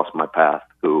came across my path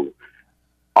who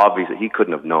obviously he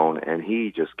couldn't have known, and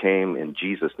he just came in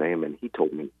Jesus' name, and he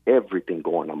told me everything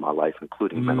going on in my life,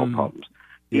 including mental problems.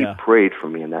 He prayed for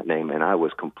me in that name, and I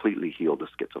was completely healed of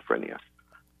schizophrenia.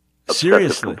 Seriously?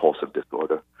 Obsessive compulsive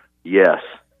disorder. Yes.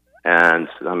 And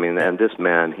I mean, and this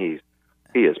man, he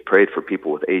has prayed for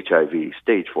people with HIV,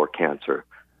 stage 4 cancer.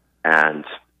 And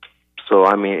so,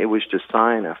 I mean, it was just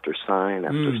sign after sign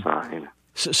after sign.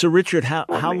 So Richard,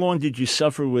 how long did you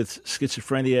suffer with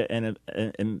schizophrenia and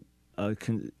I'm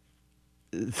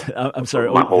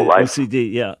sorry, my whole life.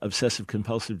 OCD, obsessive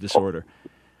compulsive disorder?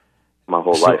 My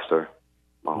whole life, sir.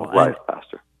 My whole life,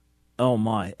 Pastor. Oh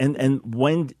my!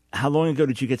 And how long ago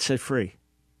did you get set free?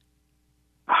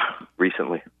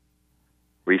 Recently.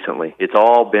 It's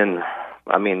all been.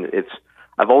 I mean,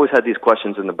 I've always had these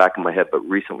questions in the back of my head, but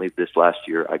recently, this last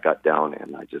year, I got down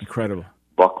and I just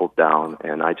buckled down,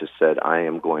 and I just said, I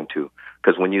am going to.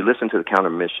 Because when you listen to the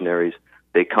counter missionaries,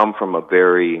 they come from a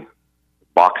very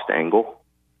boxed angle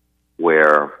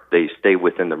where they stay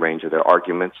within the range of their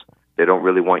arguments. They don't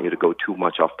really want you to go too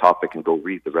much off topic and go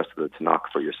read the rest of the Tanakh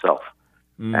for yourself.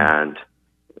 And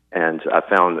I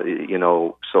found,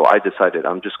 so I decided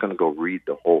I'm just going to go read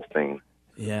the whole thing.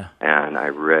 Yeah. And I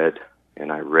read,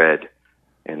 and I read,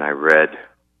 and I read,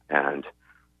 and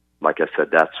like I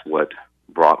said, that's what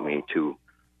brought me to,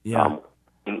 and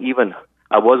even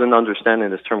I wasn't understanding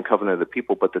this term covenant of the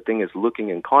people, but the thing is looking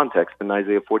in context in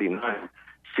Isaiah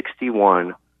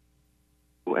 49:61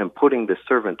 and putting the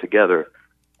servant together.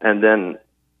 And then,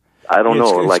 I don't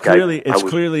know, it's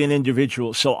clearly an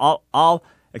individual. So I'll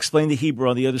explain the Hebrew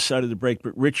on the other side of the break.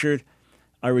 But Richard,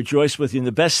 I rejoice with you. And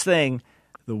the best thing,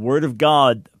 the Word of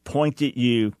God pointed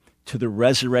you to the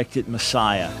resurrected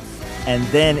Messiah. And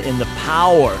then in the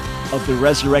power of the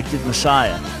resurrected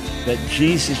Messiah, that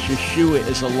Jesus, Yeshua,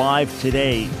 is alive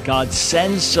today, God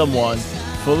sends someone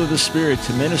full of the Spirit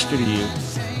to minister to you,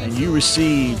 and you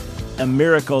receive a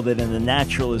miracle that in the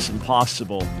natural is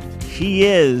impossible. He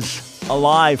is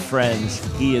alive, friends.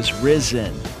 He is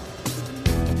risen.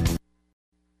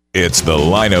 It's The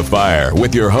Line of Fire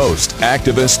with your host,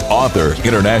 activist, author,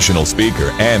 international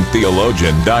speaker, and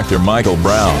theologian, Dr. Michael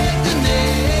Brown.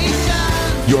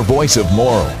 Your voice of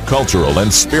moral, cultural,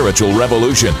 and spiritual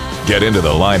revolution. Get into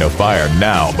The Line of Fire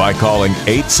now by calling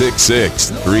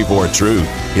 866-34-TRUTH.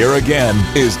 Here again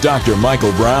is Dr.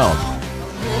 Michael Brown.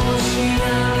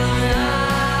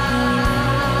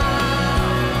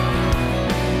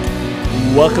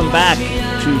 Welcome back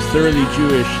to Thoroughly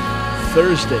Jewish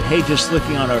Thursday. Hey, just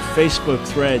looking on our Facebook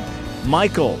thread,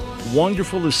 Michael,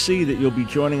 wonderful to see that you'll be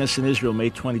joining us in Israel May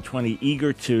 2020.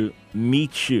 Eager to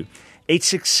meet you.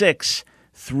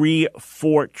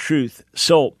 866-34-TRUTH.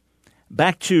 So,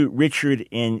 back to Richard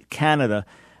in Canada.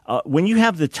 When you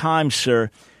have the time,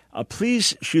 sir,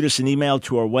 please shoot us an email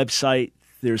to our website.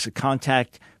 There's a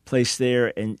contact place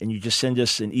there, and you just send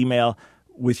us an email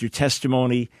with your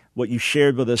testimony, what you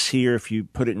shared with us here. If you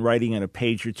put it in writing on a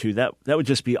page or two, that would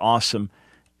just be awesome,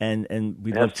 and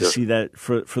we'd love to see that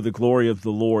for the glory of the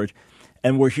Lord.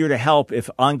 And we're here to help. If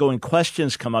ongoing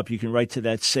questions come up, you can write to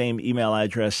that same email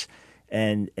address,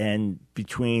 and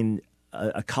between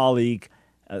a colleague,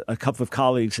 a couple of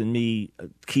colleagues, and me,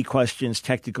 key questions,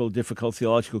 technical, difficult,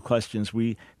 theological questions,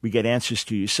 we get answers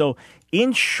to you. So,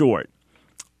 in short,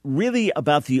 really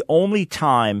about the only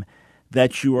time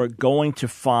that you are going to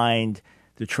find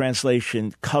the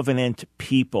translation covenant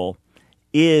people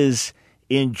is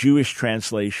in Jewish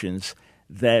translations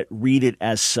that read it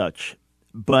as such.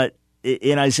 But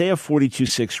in Isaiah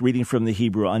 42:6, reading from the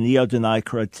Hebrew, Ani Adonai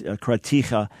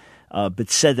kraticha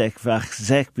b'tzedek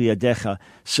v'achzek b'yadecha.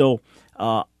 So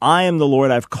I am the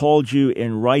Lord, I've called you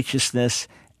in righteousness,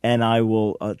 and I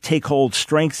will take hold,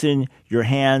 strengthen your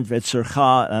hand,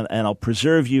 v'tzercha, and I'll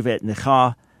preserve you,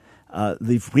 v'etnecha,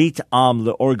 livrit am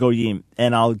le'orgoyim,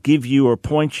 and I'll give you or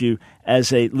point you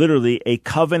as literally a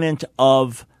covenant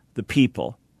of the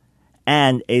people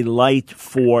and a light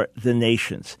for the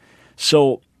nations.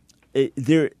 So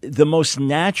the most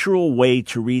natural way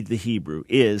to read the Hebrew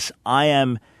is, I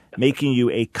am making you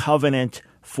a covenant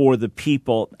for the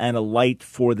people and a light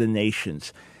for the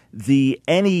nations. The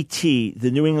NET,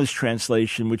 the New English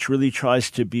translation, which really tries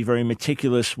to be very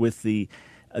meticulous with the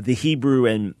Hebrew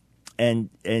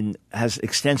and has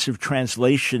extensive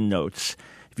translation notes.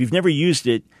 If you've never used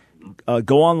it,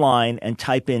 go online and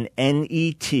type in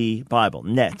NET Bible,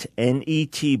 NET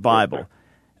Bible,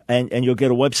 and you'll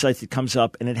get a website that comes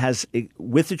up, and it has,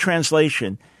 with the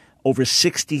translation, over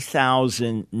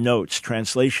 60,000 notes,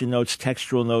 translation notes,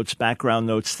 textual notes, background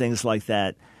notes, things like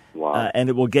that. Wow. And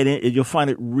it will you'll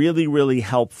find it really, really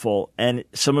helpful. And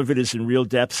some of it is in real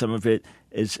depth. Some of it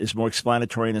is more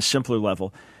explanatory on a simpler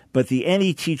level. But the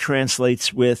NET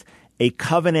translates with a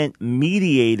covenant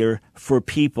mediator for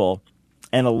people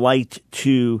and a light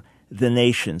to the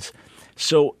nations.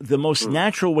 So the most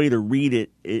natural way to read it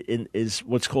is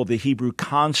what's called the Hebrew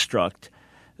construct.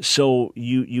 So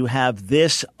you have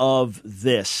this of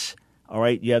this, all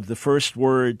right? You have the first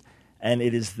word, and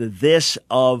it is the this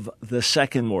of the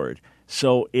second word.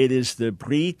 So it is the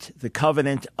brit, the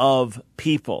covenant of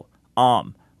people,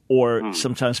 or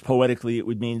sometimes poetically it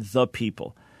would mean the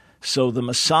people. So the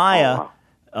Messiah,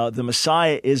 the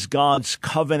Messiah is God's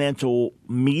covenantal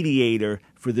mediator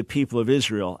for the people of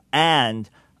Israel and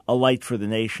a light for the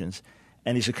nations.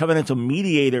 And he's a covenantal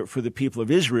mediator for the people of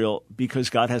Israel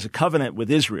because God has a covenant with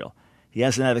Israel. He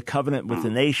hasn't had a covenant with the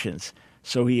nations.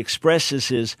 So he expresses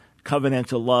his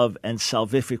covenantal love and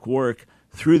salvific work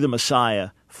through the Messiah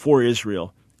for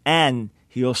Israel. And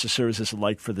he also serves as a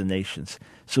light for the nations.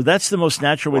 So that's the most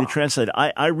natural way to translate it.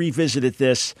 I revisited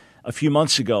this a few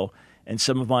months ago in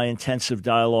some of my intensive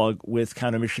dialogue with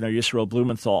Counter-Missionary Yisrael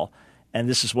Blumenthal. And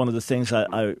this is one of the things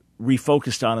I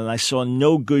refocused on, and I saw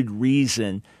no good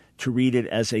reason to read it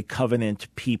as a covenant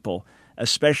people,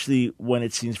 especially when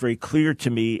it seems very clear to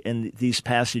me in these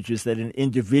passages that an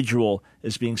individual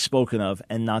is being spoken of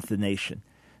and not the nation.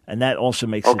 And that also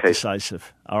makes it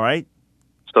decisive. All right?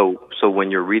 So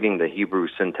when you're reading the Hebrew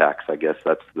syntax, I guess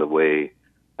that's the way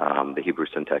the Hebrew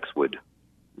syntax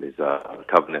is a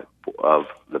covenant of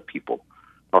the people.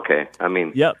 Okay. I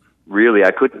mean, really,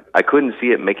 I couldn't see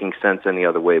it making sense any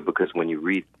other way, because when you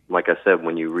read, like I said,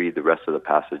 when you read the rest of the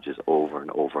passages over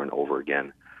and over and over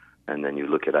again, and then you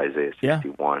look at Isaiah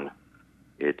 61,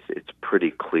 it's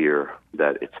pretty clear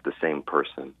that it's the same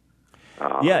person.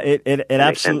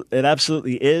 It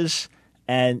absolutely is,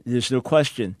 and there's no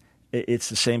question. It's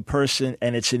the same person,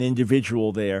 and it's an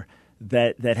individual there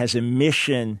that has a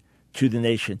mission to the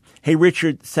nation. Hey,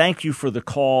 Richard, thank you for the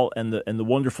call and the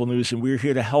wonderful news, and we're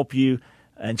here to help you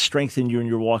and strengthen you in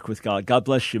your walk with God. God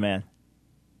bless you, man.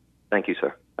 Thank you,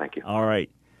 sir. Thank you. All right.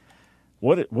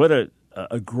 What a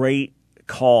great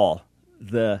call.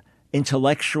 The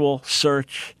intellectual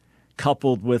search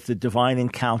coupled with the divine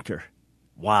encounter.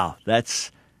 Wow,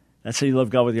 that's how you love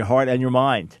God with your heart and your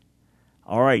mind.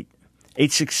 All right.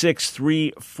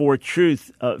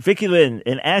 866-34-TRUTH. Vicki Lynn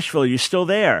in Asheville, you still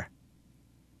there?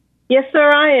 Yes, sir,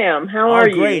 I am. How are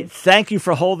you? Great. Thank you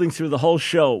for holding through the whole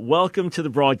show. Welcome to the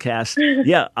broadcast.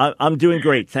 Yeah, I'm doing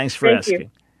great. Thanks for asking.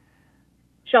 You.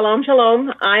 Shalom,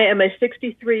 shalom. I am a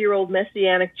 63-year-old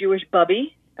Messianic Jewish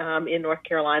bubby in North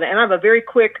Carolina, and I have a very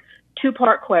quick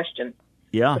two-part question.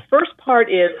 Yeah. The first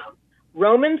part is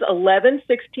Romans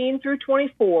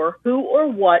 11:16-24, who or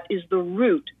what is the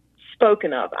root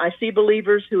spoken of? I see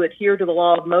believers who adhere to the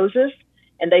law of Moses,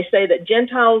 and they say that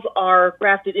Gentiles are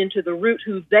grafted into the root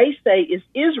who they say is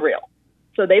Israel.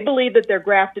 So they believe that they're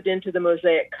grafted into the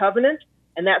Mosaic covenant,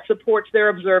 and that supports their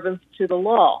observance to the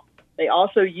law. They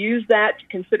also use that to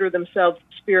consider themselves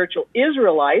spiritual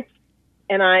Israelites,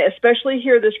 and I especially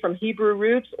hear this from Hebrew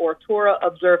roots or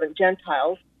Torah-observant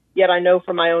Gentiles, yet I know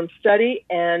from my own study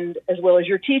and as well as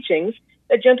your teachings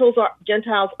that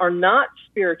Gentiles are not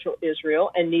spiritual Israel,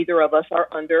 and neither of us are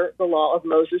under the law of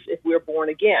Moses if we're born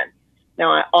again.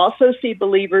 Now, I also see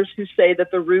believers who say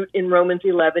that the root in Romans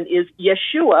 11 is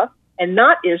Yeshua and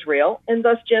not Israel, and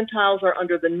thus Gentiles are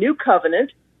under the new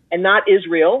covenant, and not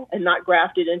Israel, and not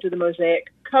grafted into the Mosaic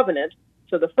covenant.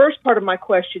 So the first part of my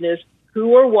question is,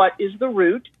 who or what is the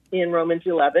root in Romans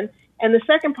 11? And the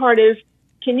second part is,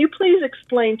 can you please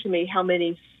explain to me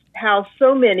how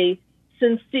so many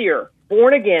sincere,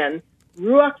 born-again,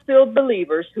 Ruach-filled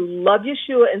believers who love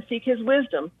Yeshua and seek his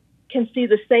wisdom can see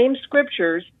the same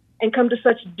scriptures and come to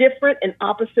such different and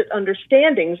opposite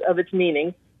understandings of its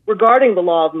meaning regarding the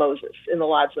law of Moses in the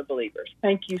lives of believers?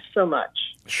 Thank you so much.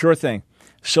 Sure thing.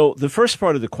 So the first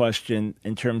part of the question,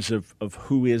 in terms of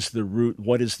who is the root,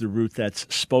 what is the root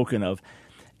that's spoken of,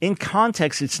 in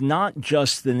context, it's not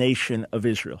just the nation of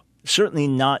Israel. Certainly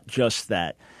not just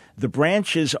that. The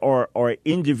branches are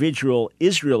individual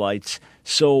Israelites,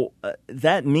 so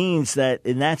that means that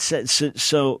in that sense,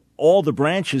 so all the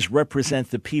branches represent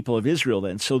the people of Israel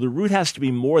then. So the root has to be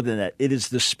more than that. It is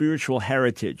the spiritual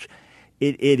heritage.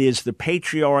 It is the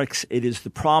patriarchs. It is the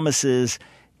promises.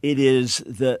 It is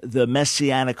the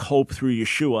messianic hope through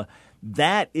Yeshua.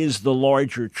 That is the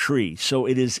larger tree. So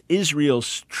it is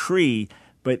Israel's tree,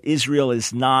 but Israel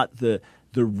is not the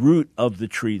root of the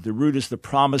tree. The root is the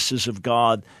promises of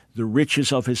God, the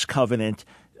riches of his covenant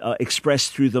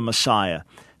expressed through the Messiah.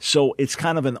 So it's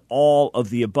kind of an all of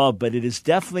the above, but it is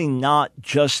definitely not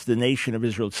just the nation of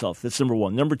Israel itself. That's number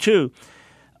one. Number two,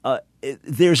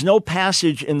 there's no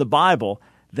passage in the Bible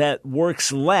that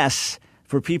works less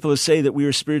for people to say that we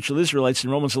are spiritual Israelites in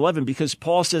Romans 11, because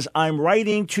Paul says, I'm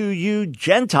writing to you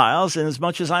Gentiles, and as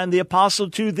much as I am the apostle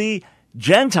to the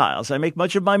Gentiles, I make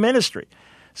much of my ministry.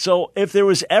 So if there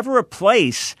was ever a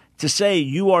place to say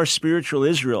you are spiritual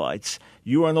Israelites,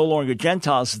 you are no longer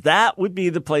Gentiles, that would be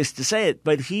the place to say it.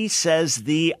 But he says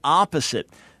the opposite.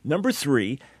 Number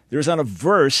three, there's not a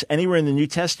verse anywhere in the New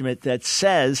Testament that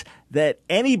says that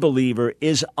any believer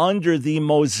is under the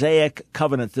Mosaic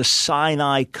covenant, the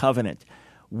Sinai covenant.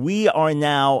 We are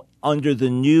now under the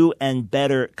new and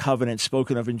better covenant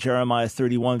spoken of in Jeremiah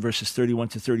 31, verses 31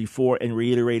 to 34, and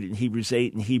reiterated in Hebrews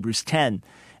 8 and Hebrews 10.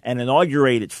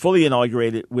 And fully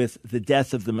inaugurated with the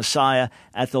death of the Messiah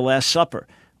at the Last Supper,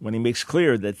 when he makes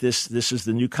clear that this is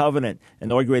the new covenant,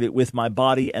 inaugurated with my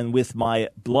body and with my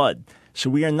blood. So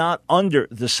we are not under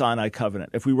the Sinai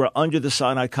covenant. If we were under the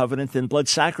Sinai covenant, then blood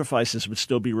sacrifices would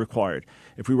still be required.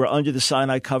 If we were under the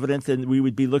Sinai covenant, then we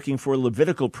would be looking for a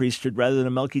Levitical priesthood rather than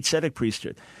a Melchizedek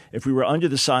priesthood. If we were under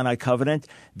the Sinai covenant,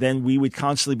 then we would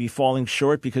constantly be falling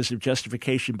short because of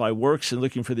justification by works and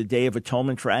looking for the Day of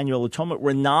Atonement for annual atonement.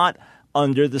 We're not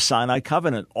under the Sinai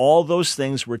covenant. All those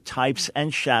things were types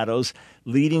and shadows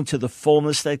leading to the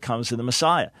fullness that comes in the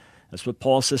Messiah. That's what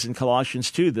Paul says in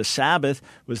Colossians 2. The Sabbath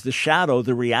was the shadow.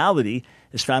 The reality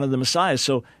is found in the Messiah.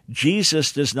 So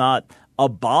Jesus does not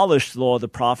abolish the law of the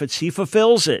prophets. He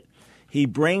fulfills it. He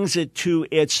brings it to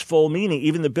its full meaning.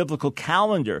 Even the biblical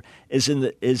calendar is in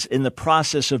the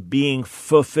process of being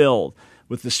fulfilled,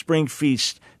 with the spring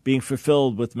feast being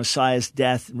fulfilled with Messiah's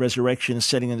death, resurrection, and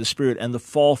setting in the Spirit, and the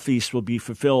fall feast will be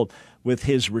fulfilled with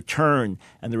his return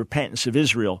and the repentance of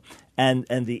Israel and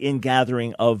the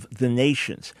ingathering of the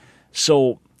nations.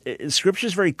 So Scripture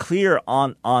is very clear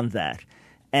on that.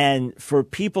 And for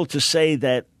people to say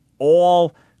that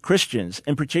all Christians,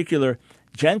 in particular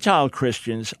Gentile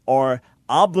Christians, are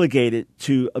obligated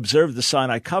to observe the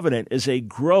Sinai covenant is a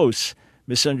gross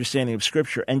misunderstanding of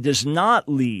Scripture and does not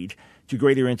lead to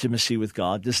greater intimacy with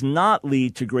God, does not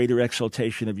lead to greater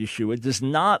exaltation of Yeshua, does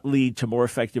not lead to more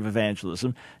effective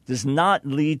evangelism, does not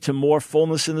lead to more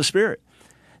fullness in the Spirit.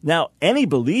 Now, any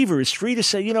believer is free to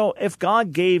say, if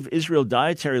God gave Israel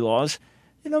dietary laws,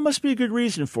 must be a good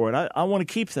reason for it. I want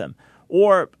to keep them.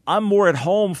 Or I'm more at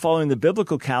home following the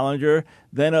biblical calendar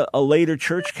than a later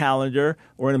church calendar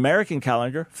or an American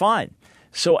calendar. Fine.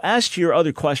 So as to your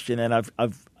other question, and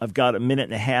I've got a minute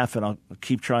and a half, and I'll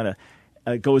keep trying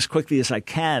to go as quickly as I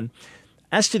can.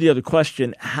 As to the other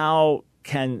question, how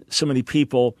can so many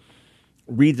people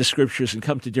read the Scriptures and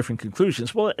come to different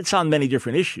conclusions? Well, it's on many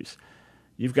different issues.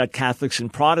 You've got Catholics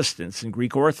and Protestants and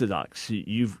Greek Orthodox.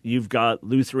 You've got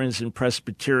Lutherans and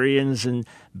Presbyterians and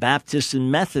Baptists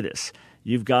and Methodists.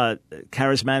 You've got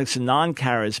charismatics and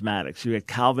non-charismatics. You've got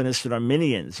Calvinists and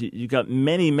Arminians. You've got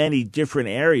many, many different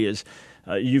areas.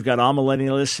 You've got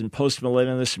amillennialists and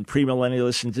postmillennialists and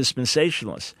premillennialists and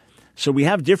dispensationalists. So we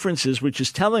have differences, which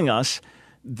is telling us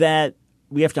that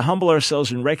we have to humble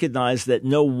ourselves and recognize that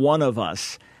no one of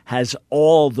us has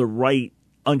all the right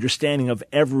understanding of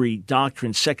every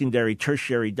doctrine, secondary,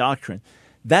 tertiary doctrine.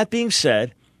 That being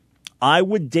said, I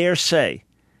would dare say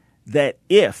that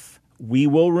if we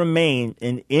will remain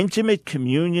in intimate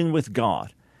communion with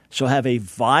God, so have a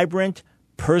vibrant,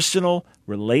 personal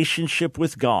relationship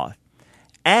with God,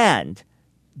 and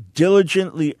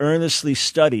diligently, earnestly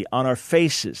study on our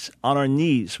faces, on our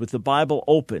knees, with the Bible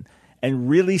open, and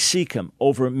really seek Him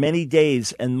over many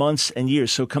days and months and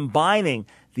years. So combining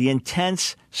the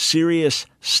intense, serious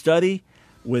study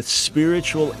with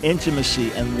spiritual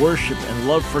intimacy and worship and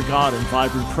love for God and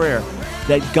vibrant prayer,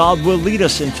 that God will lead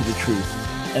us into the truth,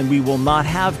 and we will not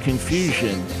have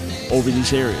confusion over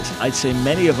these areas. I'd say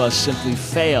many of us simply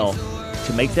fail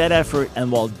to make that effort,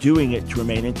 and while doing it, to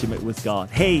remain intimate with God.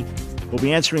 Hey, we'll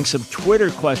be answering some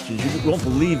Twitter questions. You won't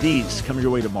believe these coming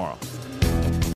your way tomorrow.